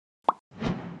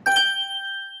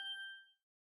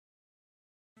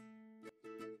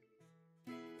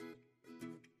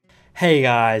Hey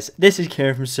guys, this is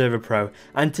Kieran from Server.pro,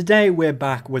 and today we're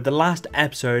back with the last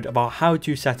episode about how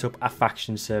to set up a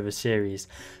faction server series.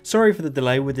 Sorry for the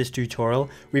delay with this tutorial.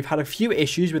 We've had a few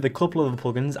issues with a couple of the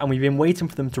plugins and we've been waiting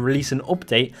for them to release an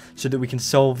update so that we can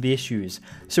solve the issues.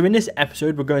 So in this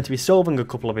episode we're going to be solving a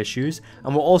couple of issues,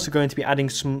 and we're also going to be adding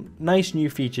some nice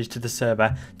new features to the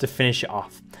server to finish it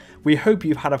off. We hope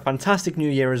you've had a fantastic new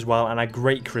year as well and a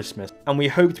great Christmas, and we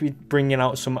hope to be bringing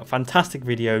out some fantastic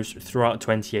videos throughout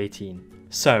 2018.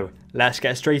 So let's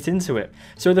get straight into it.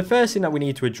 So the first thing that we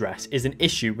need to address is an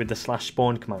issue with the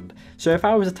 /spawn command. So if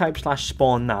I was to type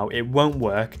 /spawn now, it won't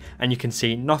work, and you can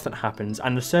see nothing happens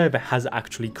and the server has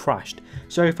actually crashed.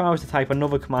 So if I was to type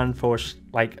another command for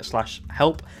like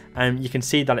 /help, you can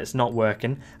see that it's not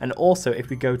working. And also if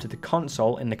we go to the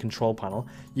console in the control panel,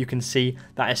 you can see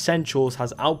that Essentials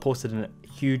has outputted a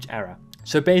huge error.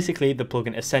 So basically the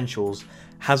plugin Essentials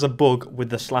has a bug with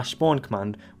the /spawn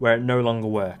command where it no longer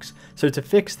works. So to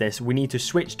fix this, we need to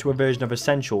switch to a version of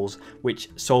Essentials which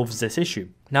solves this issue.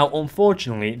 Now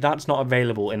unfortunately that's not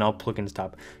available in our plugins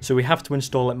tab, so we have to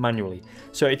install it manually.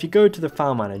 So if you go to the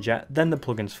file manager, then the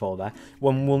plugins folder,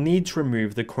 we'll need to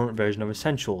remove the current version of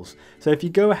Essentials. So if you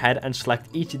go ahead and select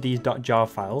each of these .jar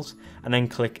files and then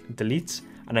click delete,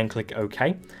 and then click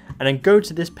OK, and then go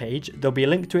to this page. There'll be a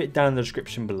link to it down in the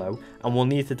description below, and we'll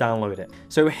need to download it.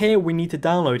 So here we need to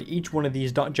download each one of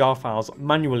these .jar files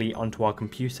manually onto our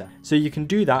computer. So you can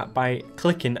do that by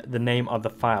clicking the name of the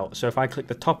file. So if I click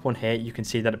the top one here, you can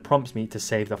see that it prompts me to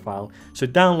save the file. So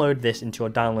download this into your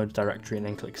downloads directory and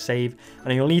then click save,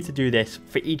 and you'll need to do this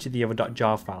for each of the other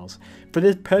 .jar files. For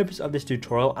the purpose of this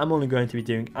tutorial, I'm only going to be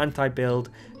doing anti-build,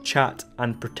 chat,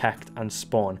 and protect and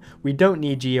spawn. We don't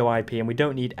need GeoIP and we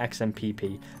don't need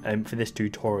XMPP for this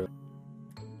tutorial.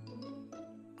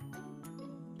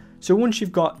 So once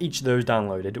you've got each of those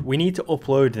downloaded, we need to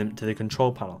upload them to the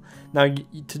control panel. Now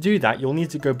to do that, you'll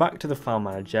need to go back to the file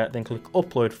manager, then click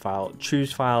upload file,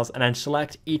 choose files, and then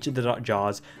select each of the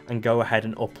 .jars and go ahead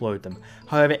and upload them.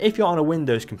 However, if you're on a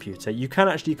Windows computer, you can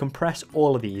actually compress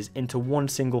all of these into one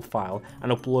single file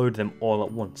and upload them all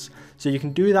at once. So you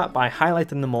can do that by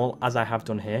highlighting them all as I have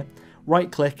done here.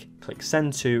 Right click, click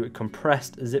send to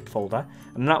compressed zip folder,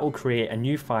 and that will create a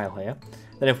new file here.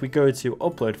 Then if we go to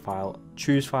upload file,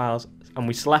 choose files, and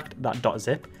we select that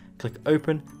 .zip, click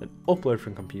open, then upload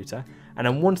from computer, and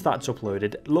then once that's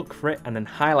uploaded, look for it and then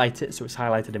highlight it so it's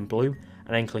highlighted in blue,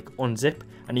 and then click unzip,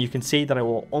 and you can see that it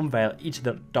will unveil each of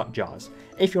the .jars.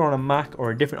 If you're on a Mac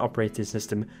or a different operating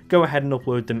system, go ahead and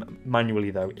upload them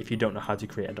manually though if you don't know how to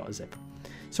create a .zip.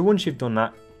 So once you've done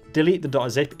that, delete the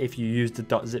 .zip if you use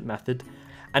the .zip method,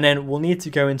 and then we'll need to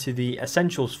go into the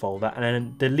Essentials folder and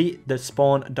then delete the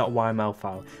spawn.yml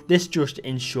file. This just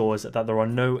ensures that there are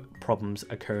no problems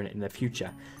occurring in the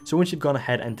future. So once you've gone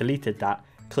ahead and deleted that,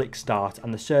 click start,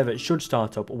 and the server should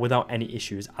start up without any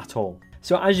issues at all.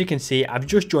 So as you can see, I've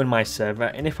just joined my server,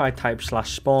 and if I type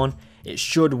 /spawn, it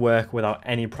should work without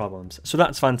any problems. So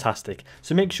that's fantastic.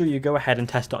 So make sure you go ahead and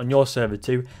test it on your server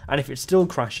too, and if it's still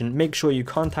crashing, make sure you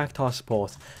contact our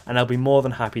support and I'll be more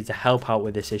than happy to help out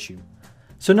with this issue.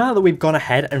 So now that we've gone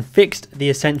ahead and fixed the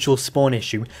essential spawn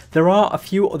issue, there are a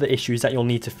few other issues that you'll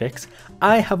need to fix.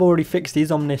 I have already fixed these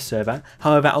on this server,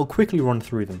 however I'll quickly run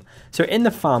through them. So in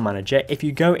the file manager, if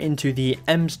you go into the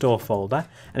mstore folder,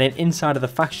 and then inside of the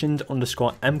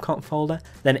factions_mconf folder,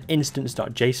 then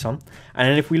instance.json, and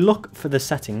then if we look for the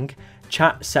setting,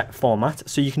 chat set format,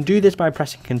 so you can do this by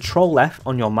pressing Ctrl F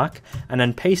on your Mac and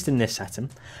then paste in this setting,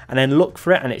 and then look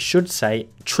for it and it should say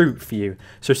true for you.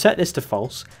 So set this to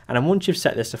false, and then once you've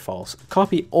set this to false,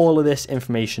 copy all of this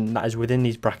information that is within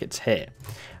these brackets here,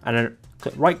 and then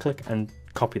right click and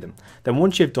copy them. Then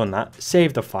once you've done that,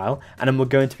 save the file, and then we're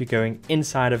going to be going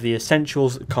inside of the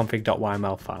essentials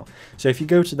config.yml file. So if you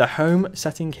go to the home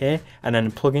setting here and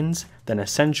then plugins, then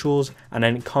essentials, and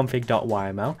then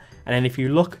config.yml, and then if you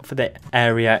look for the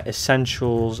area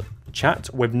essentials chat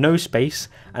with no space,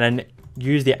 and then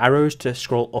use the arrows to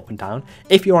scroll up and down.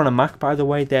 If you're on a Mac, by the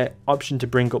way, the option to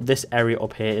bring up this area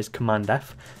up here is Command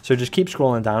F. So just keep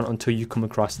scrolling down until you come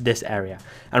across this area.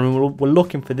 And we're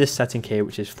looking for this setting here,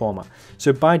 which is format.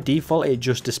 So by default, it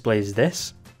just displays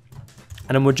this.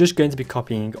 And then we're just going to be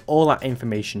copying all that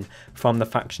information from the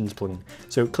factions plugin.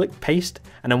 So click paste,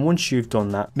 and then once you've done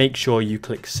that, make sure you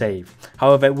click save.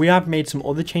 However, we have made some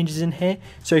other changes in here.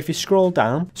 So if you scroll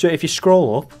down, if you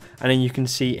scroll up, and then you can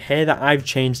see here that I've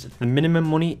changed the minimum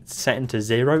money setting to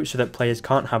 0 so that players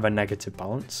can't have a negative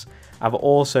balance. I've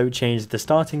also changed the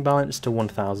starting balance to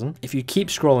 1000. If you keep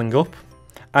scrolling up,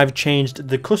 I've changed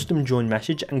the custom join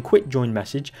message and quick join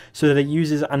message so that it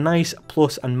uses a nice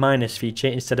plus and minus feature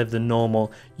instead of the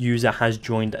normal user has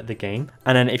joined the game.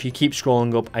 And then if you keep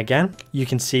scrolling up again, you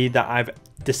can see that I've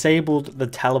disabled the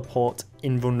teleport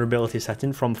invulnerability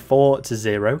setting from 4 to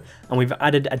 0, and we've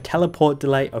added a teleport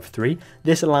delay of 3.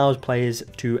 This allows players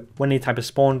to, when they type a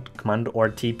spawn command or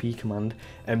a TP command,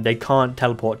 they can't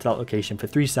teleport to that location for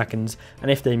 3 seconds,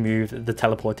 and if they move, the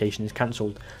teleportation is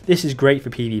cancelled. This is great for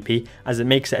PvP as it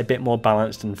makes it a bit more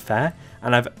balanced and fair,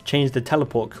 and I've changed the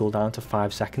teleport cooldown to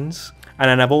 5 seconds. And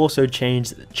then I've also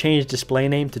changed display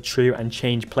name to true and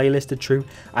changed playlist to true.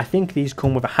 I think these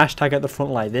come with a hashtag at the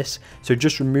front like this, so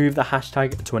just remove the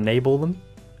hashtag to enable them.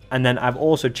 And then I've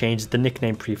also changed the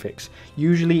nickname prefix.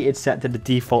 Usually it's set to the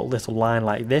default little line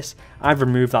like this. I've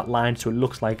removed that line so it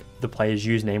looks like the player's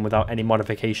username without any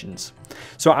modifications.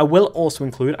 So I will also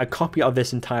include a copy of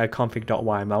this entire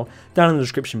config.yml down in the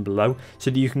description below so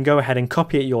that you can go ahead and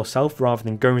copy it yourself rather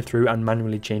than going through and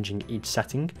manually changing each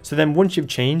setting. So then once you've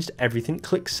changed everything,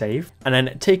 click save and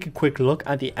then take a quick look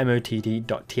at the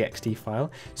motd.txt file.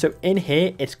 So in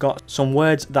here it's got some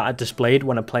words that are displayed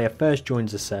when a player first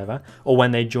joins the server or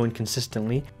when they join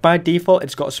consistently. By default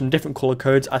it's got some different color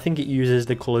codes. I think it uses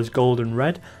the colors gold and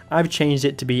red. I've changed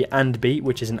it to be and B,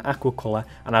 which is an aqua color,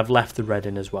 and I've left the red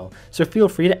in as well. So feel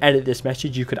free to edit this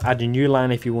message. You could add a new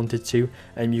line if you wanted to,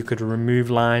 and you could remove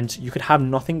lines. You could have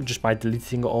nothing just by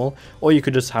deleting it all, or you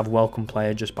could just have welcome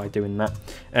player just by doing that.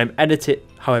 Edit it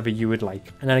however you would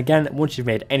like. And then again, once you've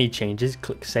made any changes,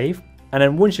 click save. And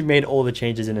then once you've made all the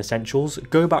changes in Essentials,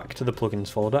 go back to the plugins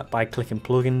folder by clicking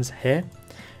plugins here,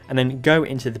 and then go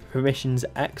into the permissions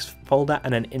X folder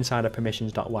and then inside of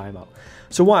permissions.yml.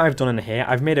 So what I've done in here,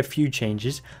 I've made a few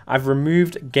changes. I've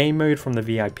removed game mode from the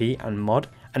VIP and mod,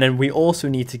 and then we also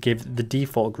need to give the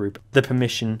default group the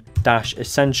permission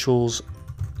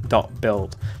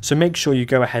 -essentials.build. So make sure you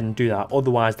go ahead and do that,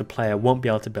 otherwise the player won't be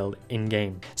able to build in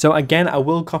game. So again, I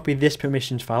will copy this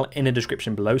permissions file in the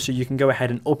description below so you can go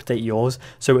ahead and update yours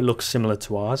so it looks similar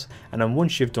to ours. And then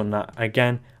once you've done that,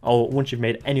 again, or once you've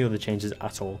made any other changes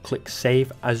at all, click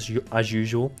save as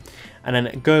usual, and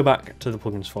then go back to the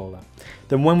plugins folder.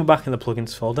 Then when we're back in the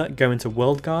plugins folder, go into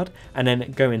world guard and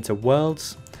then go into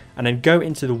worlds, and then go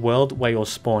into the world where your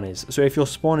spawn is. So if your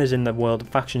spawn is in the world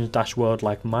factions-world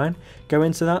like mine, go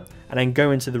into that and then go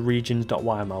into the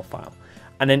regions.yml file.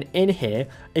 And then in here,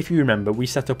 if you remember, we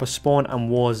set up a spawn and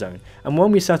war zone. And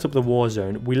when we set up the war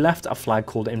zone, we left a flag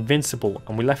called invincible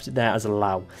and we left it there as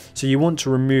allow. So you want to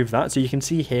remove that. So you can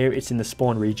see here it's in the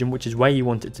spawn region, which is where you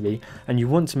want it to be. And you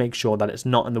want to make sure that it's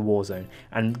not in the war zone.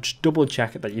 And just double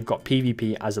check that you've got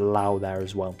PvP as allow there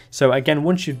as well. So again,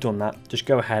 once you've done that, just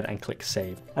go ahead and click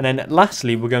save. And then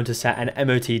lastly, we're going to set an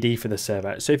MOTD for the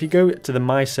server. So if you go to the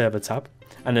My Server tab,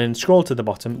 and then scroll to the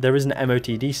bottom, there is an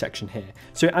MOTD section here.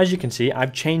 So as you can see,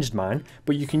 I've changed mine,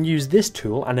 but you can use this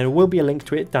tool and there will be a link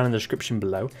to it down in the description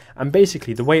below. And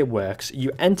basically the way it works,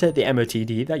 you enter the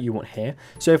MOTD that you want here.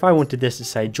 So if I wanted this to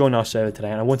say join our server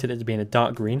today and I wanted it to be in a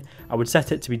dark green, I would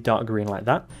set it to be dark green like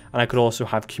that. And I could also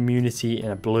have community in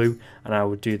a blue and I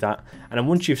would do that. And then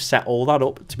once you've set all that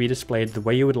up to be displayed the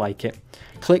way you would like it,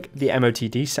 click the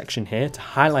MOTD section here to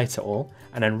highlight it all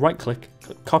and then right click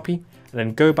copy, and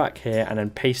then go back here and then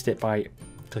paste it by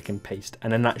clicking paste,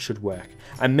 and then that should work.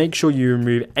 And make sure you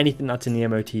remove anything that's in the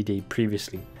MOTD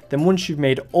previously. Then once you've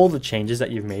made all the changes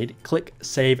that you've made, click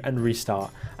save and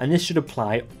restart, and this should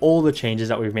apply all the changes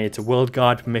that we've made to World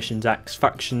Guard, Permissions X,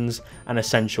 Factions and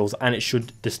Essentials, and it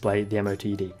should display the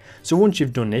MOTD. So once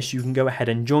you've done this, you can go ahead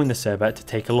and join the server to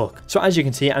take a look. So as you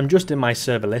can see, I'm just in my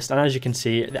server list, and as you can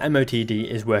see, the MOTD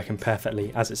is working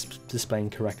perfectly as it's displaying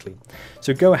correctly.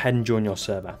 So go ahead and join your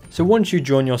server. So once you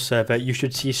join your server, you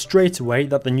should see straight away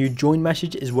that the new join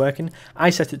message is working. I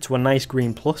set it to a nice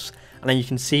green plus, and then you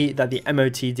can see that the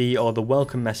MOTD or the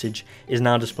welcome message is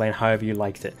now displaying however you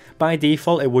liked it. By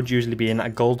default it would usually be in a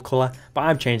gold colour, but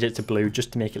I've changed it to blue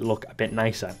just to make it look a bit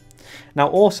nicer. Now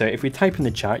also, if we type in the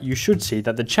chat, you should see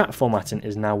that the chat formatting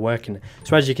is now working.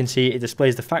 So as you can see, it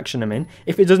displays the faction I'm in.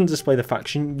 If it doesn't display the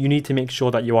faction, you need to make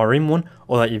sure that you are in one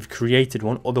or that you've created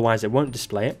one, otherwise it won't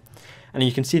display it. And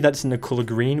you can see that's in the colour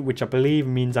green, which I believe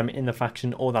means I'm in the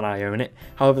faction or that I own it.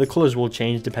 However, the colours will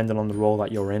change depending on the role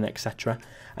that you're in, etc.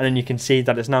 And then you can see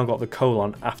that it's now got the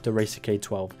colon after Racer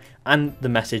K12, and the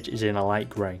message is in a light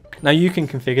grey. Now you can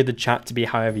configure the chat to be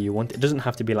however you want. It doesn't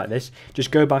have to be like this.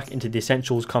 Just go back into the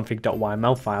essentials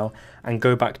config.yml file and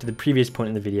go back to the previous point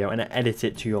in the video and edit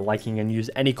it to your liking and use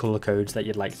any colour codes that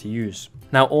you'd like to use.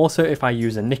 Now also, if I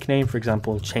use a nickname, for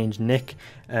example, change nick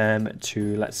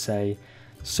to, let's say,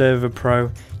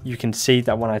 Server.pro, you can see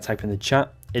that when I type in the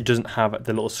chat, it doesn't have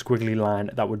the little squiggly line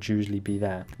that would usually be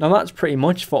there. Now that's pretty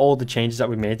much for all the changes that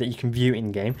we made that you can view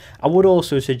in game. I would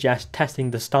also suggest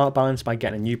testing the start balance by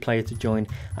getting a new player to join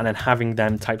and then having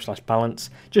them type/balance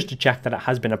just to check that it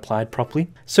has been applied properly.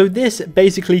 So this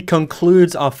basically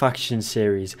concludes our faction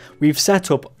series. We've set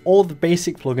up all the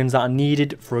basic plugins that are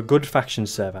needed for a good faction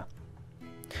server.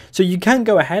 So you can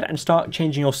go ahead and start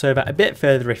changing your server a bit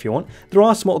further if you want. There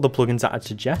are some other plugins that I'd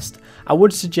suggest. I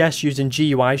would suggest using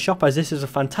GUI shop, as this is a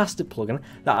fantastic plugin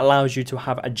that allows you to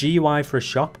have a GUI for a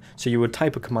shop. So you would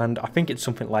type a command, I think it's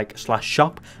something like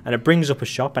 /shop, and it brings up a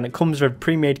shop, and it comes with a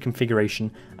pre-made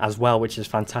configuration as well, which is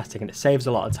fantastic and it saves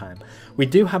a lot of time. We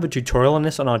do have a tutorial on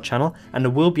this on our channel, and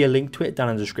there will be a link to it down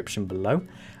in the description below.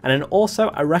 And then also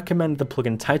I recommend the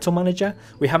plugin Title Manager.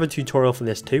 We have a tutorial for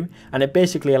this too, and it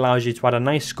basically allows you to add a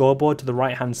nice scoreboard to the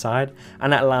right hand side,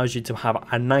 and it allows you to have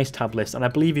a nice tab list, and I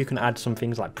believe you can add some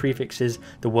things like prefixes,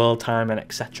 the world time, and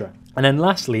etc. And then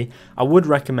lastly, I would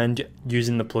recommend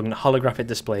using the plugin Holographic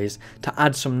Displays to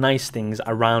add some nice things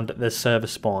around the server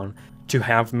spawn to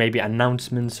have maybe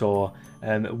announcements or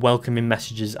welcoming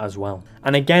messages as well.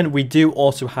 And again, we do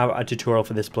also have a tutorial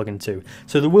for this plugin too.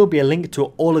 So there will be a link to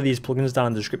all of these plugins down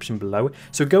in the description below.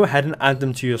 So go ahead and add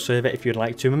them to your server if you'd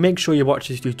like to, and make sure you watch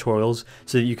these tutorials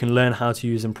so that you can learn how to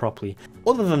use them properly.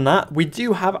 Other than that, we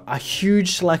do have a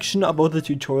huge selection of other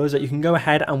tutorials that you can go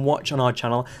ahead and watch on our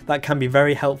channel that can be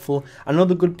very helpful.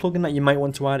 Another good plugin that you might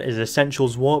want to add is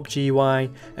Essentials Warp GUI,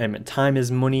 Time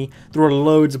is Money. There are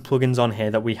loads of plugins on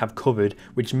here that we have covered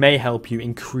which may help you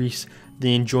increase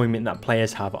the enjoyment that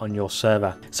players have on your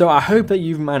server. So I hope that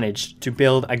you've managed to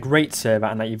build a great server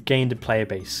and that you've gained a player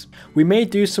base. We may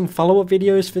do some follow-up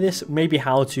videos for this, maybe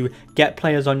how to get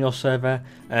players on your server,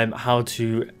 how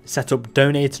to set up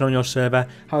donating on your server.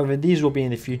 However, these will be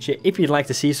in the future. If you'd like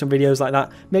to see some videos like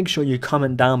that, make sure you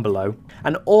comment down below.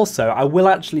 And also, I will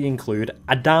actually include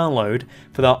a download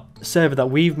for the server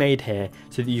that we've made here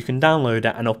so that you can download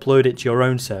it and upload it to your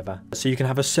own server. So you can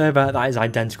have a server that is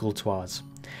identical to ours.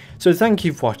 So thank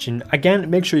you for watching. Again,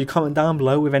 make sure you comment down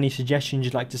below with any suggestions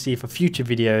you'd like to see for future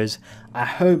videos. I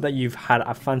hope that you've had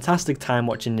a fantastic time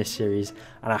watching this series,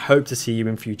 and I hope to see you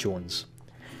in future ones.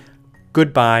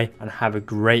 Goodbye and have a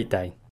great day.